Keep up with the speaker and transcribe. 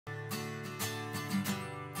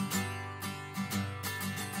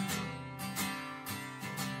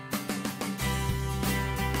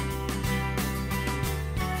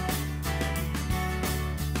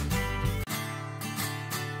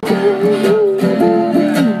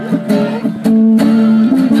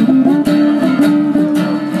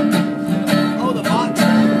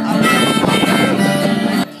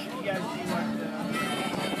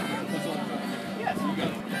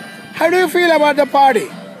feel about the party?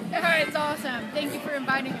 It's awesome. Thank you for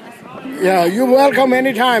inviting us. Yeah, you're welcome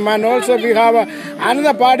anytime. And also we have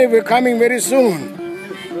another party we're coming very soon.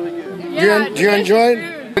 Yeah, Do you enjoy it?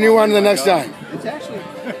 Anyone the next time? It's actually...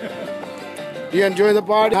 Do you enjoy the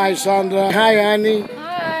party? Hi, Sandra. Hi, Annie.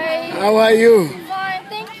 Hi. How are you? Fine,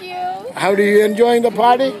 thank you. How do you enjoying the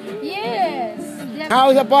party? Yes.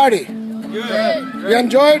 How's the party? Good. You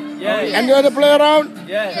enjoy it? Yeah. Enjoy the play around?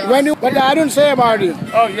 Yeah. What I don't say about you?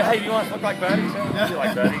 Oh, yeah, hey, you want to look like baddies? Yeah. You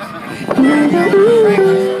like baddies.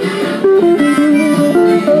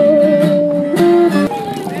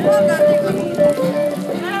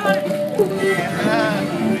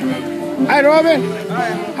 Hi, Robin. Hi.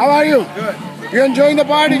 How are you? Good. You enjoying the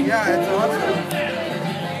party? Yeah, it's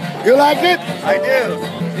awesome. You like it? I do.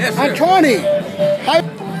 Yes, sir. And Tony. Hi.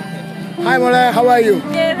 Hi, Malay. How are you?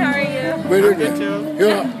 Good, how are you? Very good too.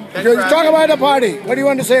 You talk about the party. What do you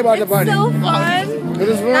want to say about the party? So fun. It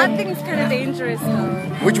is fun? That thing's kind of dangerous though.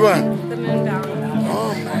 Which one? The moon down.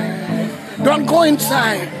 Oh man. Don't go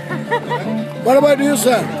inside. What about you,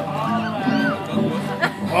 sir?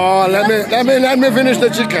 Oh, let me finish the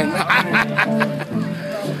chicken.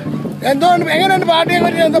 And don't എങ്ങനെയുണ്ട് പാർട്ടിയെ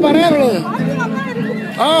എന്താ പറയാനുള്ളത്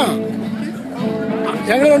ആ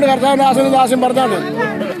എങ്ങനെയുണ്ട് കർത്താവിന്റെ ദാസനും ദാസ്യം പറഞ്ഞാണ്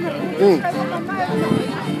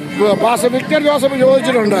pastor Victor Joseph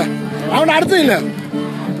ചോദിച്ചിട്ടുണ്ട് അവിടെ അടുത്തില്ല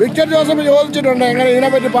വിക്ടർ ജോസഫ് ചോദിച്ചിട്ടുണ്ട് എങ്ങനെ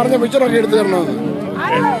ഇതിനെപ്പറ്റി പറഞ്ഞ പിക്ചറൊക്കെ എടുത്തു തരണമെന്ന്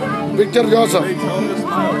വിക്ടർ ജോസഫ്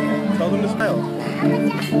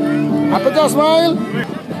അപ്പത്തെ smile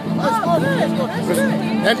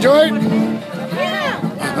enjoy it?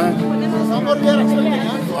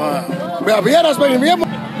 We are expecting.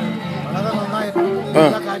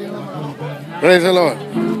 Praise the Lord.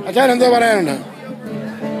 അച്ഛൻ എന്താ പറയാനുണ്ട്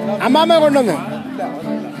അമ്മാമ്മ കൊണ്ടുവന്നു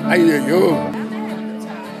അയ്യോ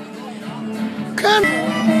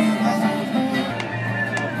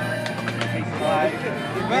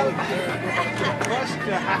Well, first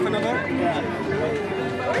half an hour,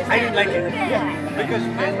 I didn't like it. Yeah. Because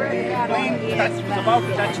when the plane was about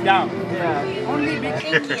to touch down. Yeah. Only big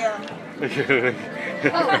thank you.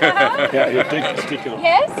 Yeah, your sticker.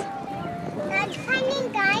 Yes? That funny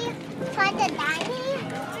guy for the daddy.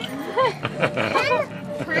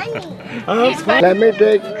 That's funny. Let me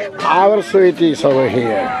take our sweeties over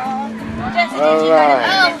here. All right.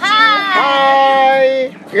 Oh, hi. Hi.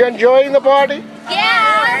 You enjoying the party?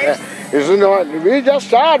 Yeah. Isn't it? We just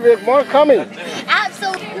started. We're more coming.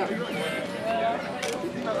 Absolutely.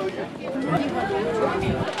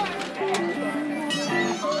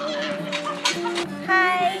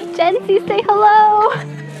 Hi. Jency, say hello.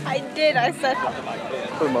 I did. I said.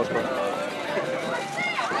 For the most part.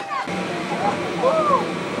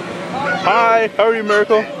 Hi, how are you,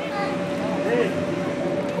 Miracle?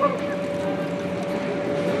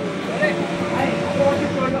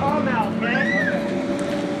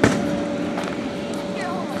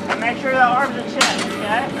 Make sure the arms are checked,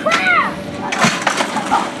 okay?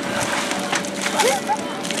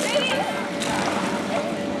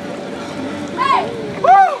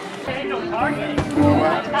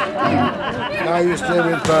 Now you stay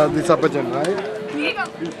with the Sapajan, right?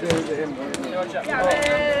 You stay with him.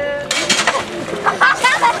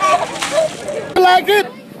 You like it?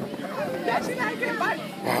 Yeah, she liked it, but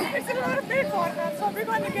it's a lot of pay for her, so we're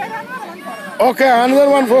going to get another one for her. Okay, another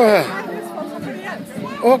one for her. This for somebody else.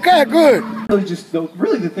 Okay, good.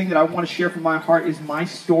 Really the thing that I want to share from my heart is my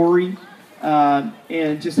story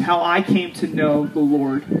and just how I came to know the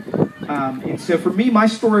Lord. And so for me, my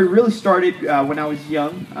story really started when I was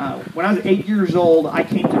young. When I was 8 years old, I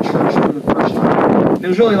came to church for the first time. And it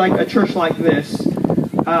was really like a church like this.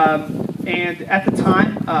 And at the time,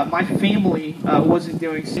 my family wasn't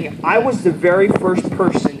doing singing. I was the very first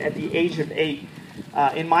person at the age of 8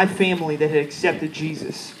 in my family that had accepted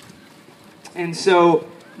Jesus. And so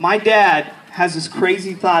my dad has this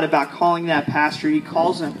crazy thought about calling that pastor. He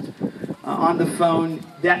calls him on the phone.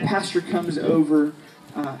 That pastor comes over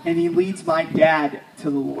and he leads my dad to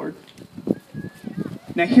the Lord.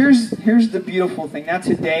 Now here's the beautiful thing. Now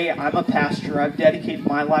today I'm a pastor. I've dedicated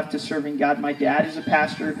my life to serving God. My dad is a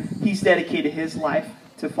pastor. He's dedicated his life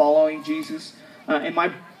to following Jesus. And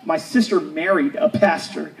my sister married a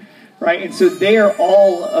pastor, right? And so they are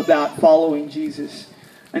all about following Jesus.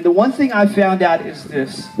 And the one thing I found out is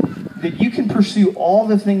this, that you can pursue all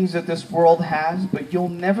the things that this world has, but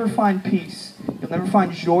you'll never find peace. You'll never find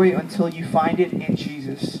joy until you find it in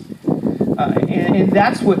Jesus. And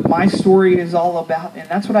that's what my story is all about, and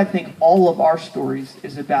that's what I think all of our stories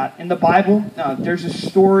is about. In the Bible, there's a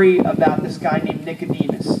story about this guy named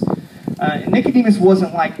Nicodemus. Nicodemus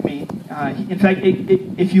wasn't like me. In fact,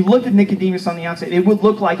 if you looked at Nicodemus on the outside, it would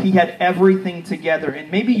look like he had everything together.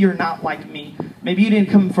 And maybe you're not like me. Maybe you didn't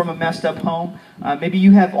come from a messed up home. Maybe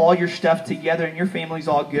you have all your stuff together and your family's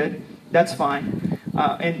all good. That's fine.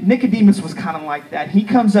 And Nicodemus was kind of like that. He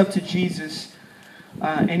comes up to Jesus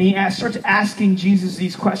and he starts asking Jesus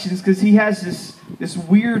these questions because he has this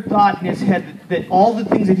weird thought in his head that all the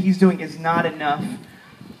things that he's doing is not enough.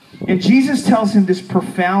 And Jesus tells him this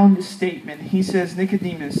profound statement. He says,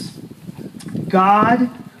 Nicodemus,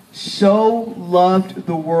 God so loved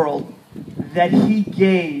the world that he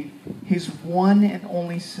gave his one and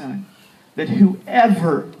only Son, that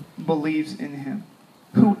whoever believes in him.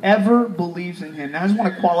 Whoever believes in him. Now I just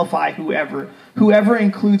want to qualify whoever. Whoever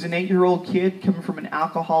includes an 8-year-old kid coming from an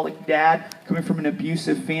alcoholic dad, coming from an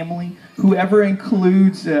abusive family. Whoever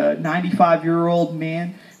includes a 95-year-old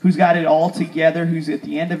man who's got it all together, who's at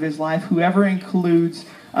the end of his life. Whoever includes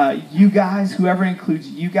you guys, whoever includes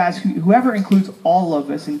you guys, whoever includes all of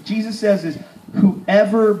us. And Jesus says is,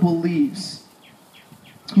 whoever believes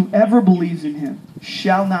in him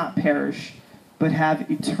shall not perish, but have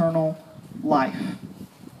eternal life.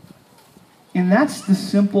 And that's the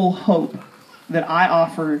simple hope that I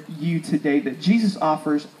offer you today, that Jesus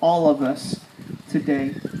offers all of us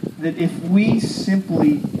today. That if we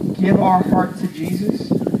simply give our heart to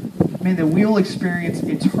Jesus, man, that we'll experience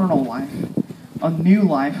eternal life, a new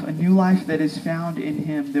life that is found in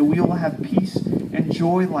him, that we will have peace and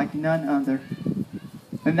joy like none other.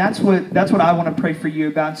 And that's what I want to pray for you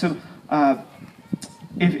about. So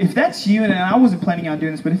if that's you, and I wasn't planning on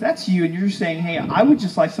doing this, but if that's you and you're saying, hey, I would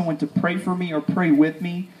just like someone to pray for me or pray with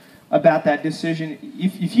me about that decision,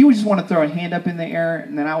 if you just want to throw a hand up in the air,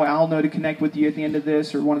 and then I'll know to connect with you at the end of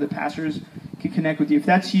this, or one of the pastors can connect with you. If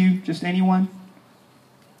that's you, just anyone,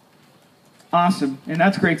 awesome. And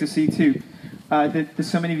that's great to see too, that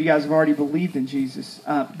so many of you guys have already believed in Jesus.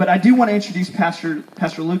 But I do want to introduce Pastor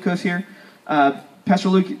Lucas here. Pastor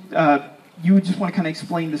Luke, you would just want to kind of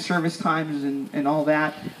explain the service times and all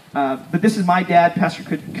that. But this is my dad, Pastor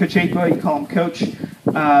Kachepa. You call him Coach.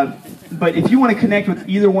 But if you want to connect with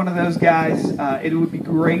either one of those guys, it would be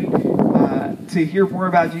great to hear more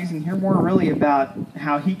about Jesus and hear more really about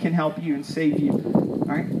how he can help you and save you. All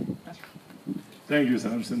right? Thank you,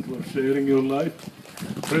 Samson, for sharing your life.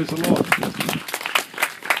 Praise the Lord.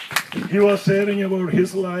 He was sharing about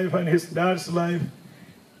his life and his dad's life.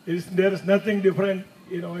 There is nothing different.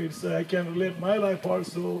 I can relate my life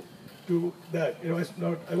also to that.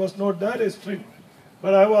 I was not that strict,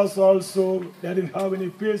 but I didn't have any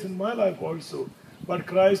peace in my life also. But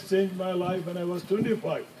Christ changed my life when I was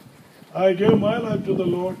 25. I gave my life to the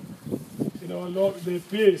Lord. Lord, the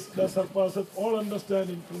peace that surpasses all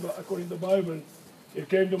understanding according to the Bible, it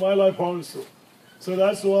came to my life also. So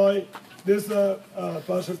that's why this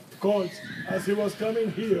Pastor Coach, as he was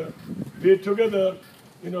coming here, we together.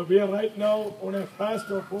 We are right now on a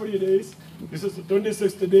fast of 40 days. This is the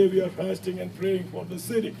 26th day we are fasting and praying for the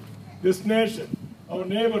city, this nation, our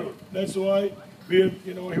neighborhood. That's why he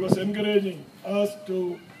was encouraging us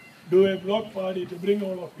to do a block party to bring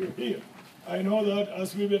all of you here. I know that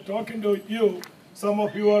as we were talking to you, some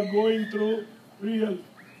of you are going through real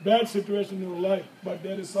bad situation in your life, but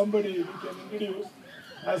there is somebody we can introduce.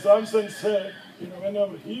 As Samson said,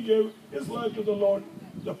 whenever he gave his life to the Lord,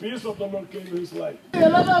 the peace of the Lord came to his life.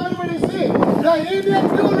 Let everybody see the Indian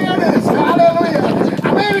two ladies, hallelujah.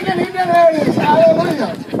 American Indian ladies,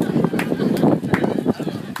 hallelujah.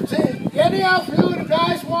 See, any of you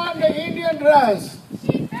guys want the Indian dress?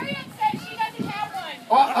 She's very upset she doesn't have one.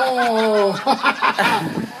 Uh-oh.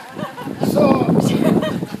 So,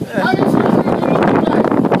 how is it?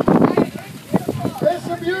 It's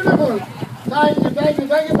beautiful.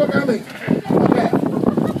 Thank you for coming. Okay.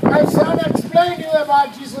 My son explained to you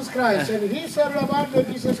about Jesus Christ, and he said about the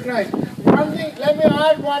Jesus Christ. One thing, let me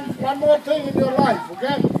add one more thing in your life,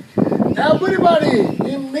 okay? Everybody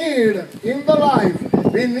in need in the life,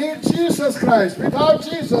 we need Jesus Christ. Without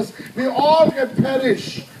Jesus, we all can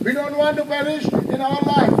perish. We don't want to perish in our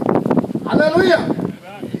life. Hallelujah.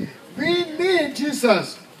 We need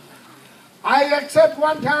Jesus. I accept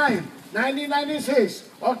one time, 1996,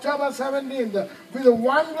 October 17th, with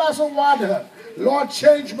one glass of water, Lord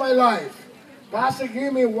changed my life. Pastor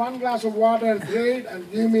gave me one glass of water, prayed and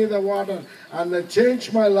gave me the water, and it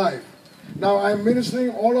changed my life. Now I'm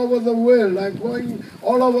ministering all over the world. I'm going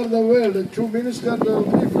all over the world to minister to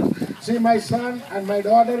people. See, my son and my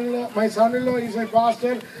daughter-in-law, my son-in-law is a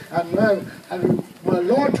pastor, and my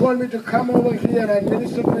Lord told me to come over here and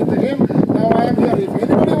minister with him. Now I am here. If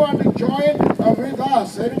anybody wants to join with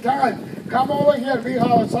us anytime, come over here. We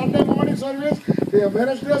have a Sunday morning service the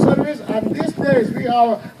ministerial service, and these days we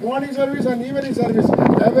have morning service and evening service.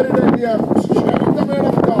 Every day we are sharing the word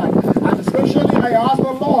of God. And especially I ask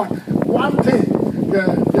the Lord one thing.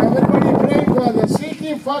 Everybody praying for the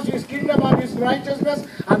seeking first His kingdom and His righteousness,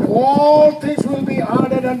 and all things will be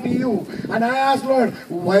added unto you. And I ask, Lord,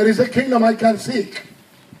 where is the kingdom I can seek?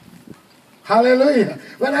 Hallelujah.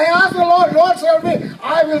 When I ask the Lord, Lord said me,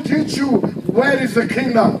 I will teach you where is the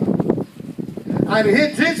kingdom. And He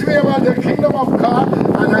teaches me about the kingdom of God,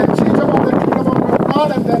 and I teach about the kingdom of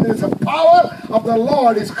God, and then there's a power of the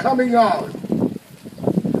Lord is coming out.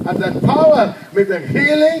 And that power with the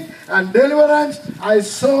healing and deliverance I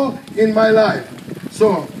saw in my life.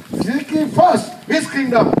 So, seeking first His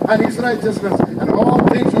kingdom and His righteousness, and all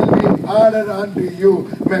things will be added unto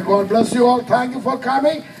you. May God bless you all. Thank you for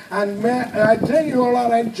coming, and may I tell you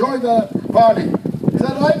all enjoy the party. Is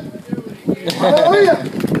that right? Hallelujah.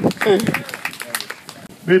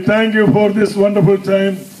 We thank you for this wonderful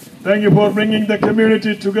time. Thank you for bringing the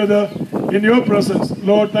community together in your presence.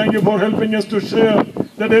 Lord, thank you for helping us to share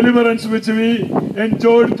the deliverance which we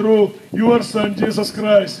enjoyed through your Son, Jesus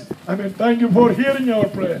Christ. Thank you for hearing our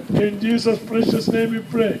prayer. In Jesus' precious name we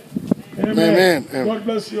pray. Amen. Amen. God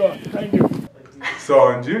bless you all. Thank you. So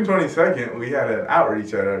on June 22nd, we had an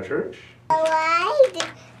outreach at our church. I liked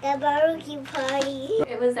the barbecue party.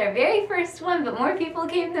 It was our very first one, but more people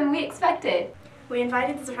came than we expected. We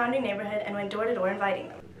invited the surrounding neighborhood and went door to door inviting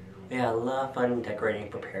them. We had a lot of fun decorating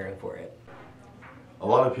and preparing for it. A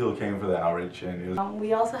lot of people came for the outreach, and it was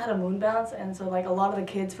we also had a moon bounce, and so a lot of the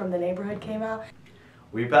kids from the neighborhood came out.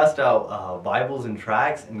 We passed out Bibles and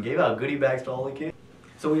tracts and gave out goodie bags to all the kids.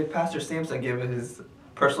 So we had Pastor Sampson give his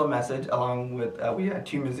personal message along with, we had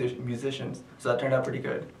two musicians, so that turned out pretty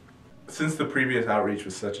good. Since the previous outreach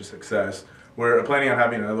was such a success, we're planning on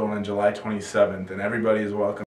having another one on July 27th, and everybody is welcome.